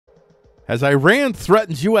As Iran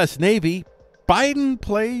threatens U.S. Navy, Biden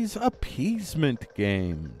plays appeasement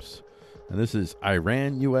games. And this is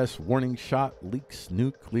Iran-U.S. warning shot leaks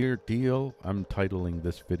nuclear deal. I'm titling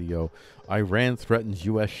this video, Iran threatens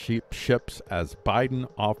U.S. ships as Biden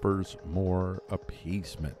offers more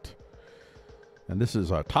appeasement. And this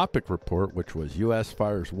is a topic report, which was U.S.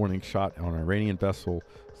 fires warning shot on Iranian vessel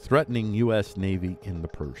threatening U.S. Navy in the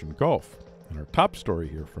Persian Gulf. And our top story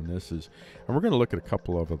here from this is, and we're going to look at a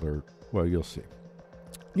couple of other, well, you'll see.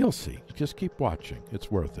 You'll see. Just keep watching. It's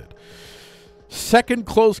worth it. Second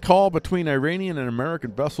close call between Iranian and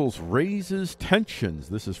American vessels raises tensions.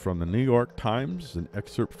 This is from the New York Times, an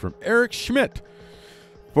excerpt from Eric Schmidt.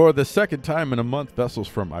 For the second time in a month, vessels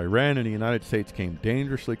from Iran and the United States came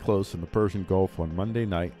dangerously close in the Persian Gulf on Monday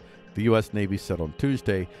night, the U.S. Navy said on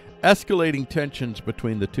Tuesday, escalating tensions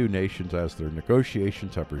between the two nations as their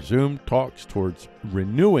negotiations have resumed talks towards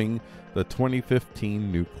renewing the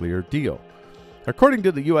 2015 nuclear deal. According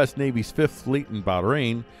to the U.S. Navy's Fifth Fleet in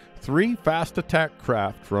Bahrain, 3 fast attack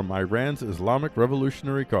craft from Iran's Islamic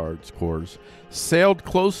Revolutionary Guards Corps sailed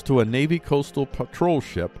close to a Navy coastal patrol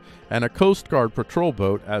ship and a Coast Guard patrol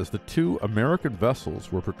boat as the 2 American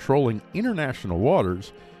vessels were patrolling international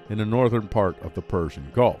waters in the northern part of the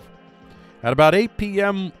Persian Gulf. At about 8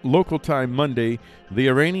 p.m. local time Monday, the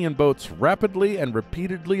Iranian boats rapidly and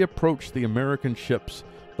repeatedly approached the American ships,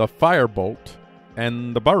 the Firebolt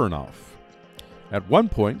and the Baranov. At one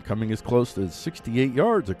point, coming as close as 68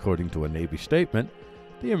 yards, according to a Navy statement,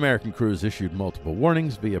 the American crews issued multiple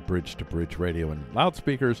warnings via bridge-to-bridge radio and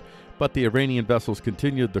loudspeakers, but the Iranian vessels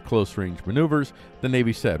continued the close-range maneuvers, the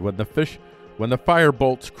Navy said. When the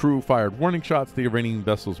Firebolt's crew fired warning shots, the Iranian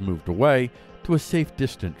vessels moved away to a safe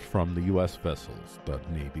distance from the U.S. vessels, the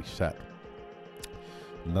Navy said.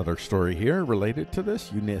 Another story here related to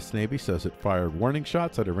this. U.S. Navy says it fired warning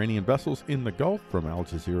shots at Iranian vessels in the Gulf from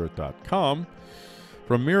AlJazeera.com.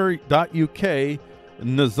 From Mirror.uk,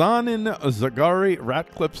 Nazanin Zaghari,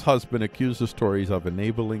 Ratcliffe's husband, accuses Tories of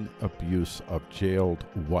enabling abuse of jailed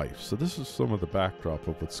wife. So this is some of the backdrop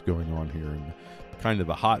of what's going on here and kind of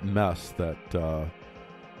the hot mess that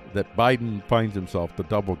that Biden finds himself, the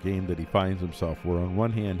double game that he finds himself, where on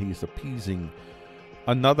one hand he's appeasing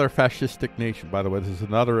another fascistic nation. By the way, this is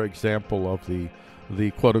another example of the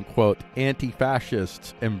quote-unquote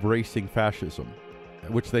anti-fascists embracing fascism,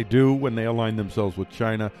 which they do when they align themselves with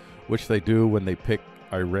China, which they do when they pick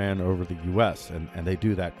Iran over the U.S., and they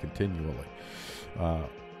do that continually.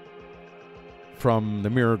 From the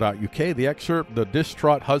Mirror.uk, the excerpt, the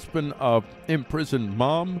distraught husband of imprisoned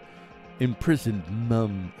mum, Nazanin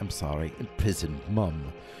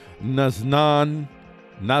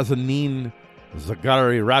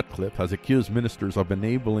Zaghari Ratcliffe has accused ministers of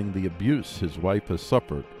enabling the abuse his wife has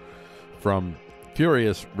suffered. From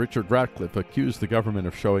furious, Richard Ratcliffe accused the government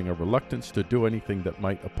of showing a reluctance to do anything that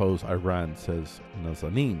might oppose Iran, says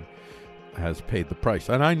Nazanin has paid the price.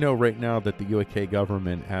 And I know right now that the UK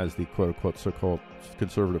government has the quote-unquote so-called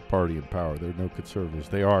conservative party in power. There are no conservatives.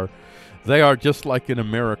 They are just like in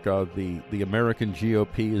America. The American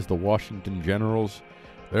GOP is the Washington Generals.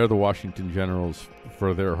 They're the Washington Generals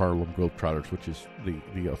for their Harlem Globetrotters, which is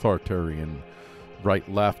the authoritarian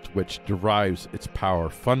right-left, which derives its power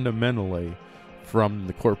fundamentally from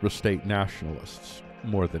the corporate state nationalists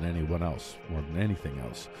more than anyone else, more than anything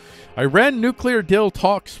else. Iran nuclear deal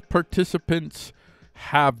talks participants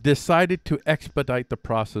have decided to expedite the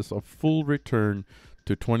process of full return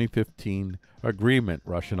to 2015 agreement,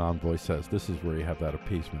 Russian envoy says. This is where you have that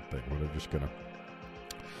appeasement thing, where they're just going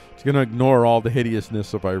to ignore all the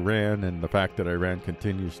hideousness of Iran and the fact that Iran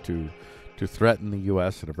continues to threaten the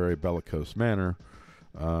U.S. in a very bellicose manner.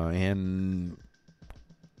 And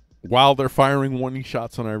while they're firing warning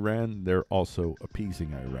shots on Iran, they're also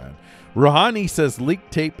appeasing Iran. Rouhani says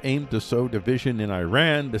leaked tape aimed to sow division in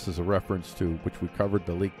Iran. This is a reference to, which we covered,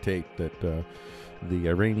 the leaked tape that the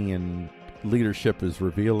Iranian leadership is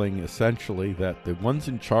revealing essentially that the ones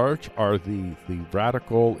in charge are the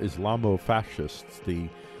radical Islamo-fascists, the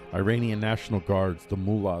Iranian National Guards, the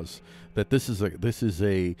mullahs. That this is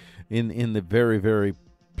a in the very, very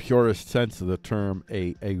purest sense of the term,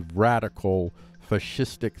 a radical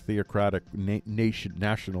fascistic theocratic nation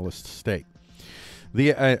nationalist state.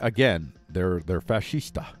 Again, they're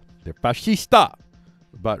fascista. They're fascista.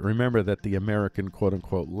 But remember that the American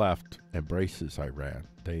quote-unquote left embraces Iran.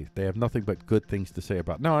 They have nothing but good things to say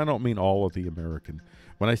about. No, I don't mean all of the American.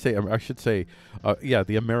 When I say, I should say,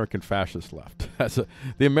 the American fascist left.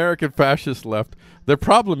 The American fascist left, their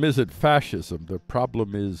problem isn't fascism. The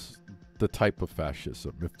problem is the type of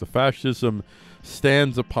fascism. If the fascism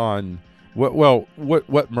stands upon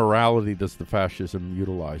what morality does the fascism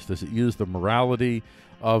utilize? Does it use the morality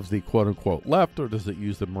of the quote-unquote left, or does it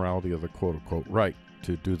use the morality of the quote-unquote right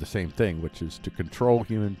to do the same thing, which is to control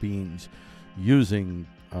human beings using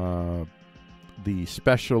the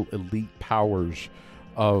special elite powers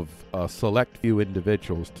of a select few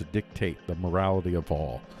individuals to dictate the morality of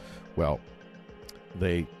all? Well,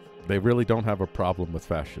 they really don't have a problem with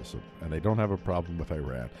fascism, and they don't have a problem with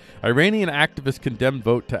Iran. Iranian activists condemned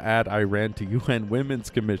vote to add Iran to UN Women's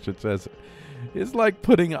Commission. Says it's like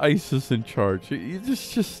putting ISIS in charge.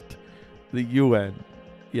 It's just the UN.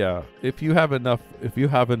 Yeah, if you have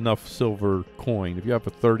enough silver coin, if you have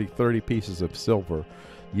 30 pieces of silver,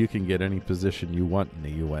 you can get any position you want in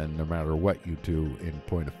the UN, no matter what you do in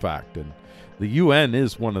point of fact. And the UN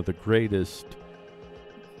is one of the greatest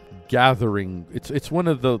gathering. It's one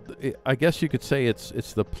of the, I guess you could say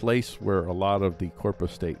it's the place where a lot of the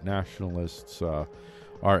corporate state nationalists are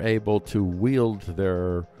able to wield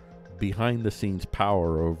their behind the scenes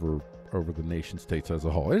power over the nation states as a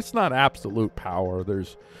whole. It's not absolute power.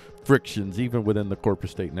 There's frictions even within the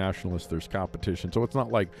corporate state nationalists. There's competition, so it's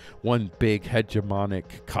not like one big hegemonic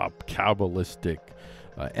Kabbalistic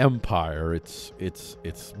empire.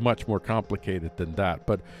 It's much more complicated than that.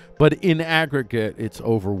 But in aggregate, it's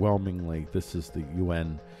overwhelmingly, this is the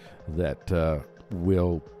UN that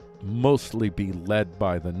will mostly be led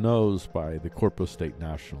by the nose by the corporate state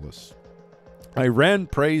nationalists. Iran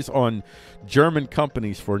preys on German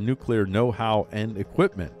companies for nuclear know-how and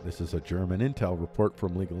equipment. This is a German intel report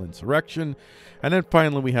from Legal Insurrection. And then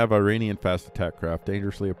finally, we have Iranian fast attack craft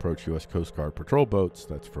dangerously approach U.S. Coast Guard patrol boats.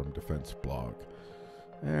 That's from Defense Blog.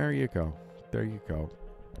 There you go. There you go.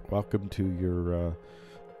 Welcome to your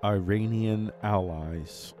Iranian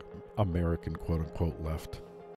allies, American quote-unquote left.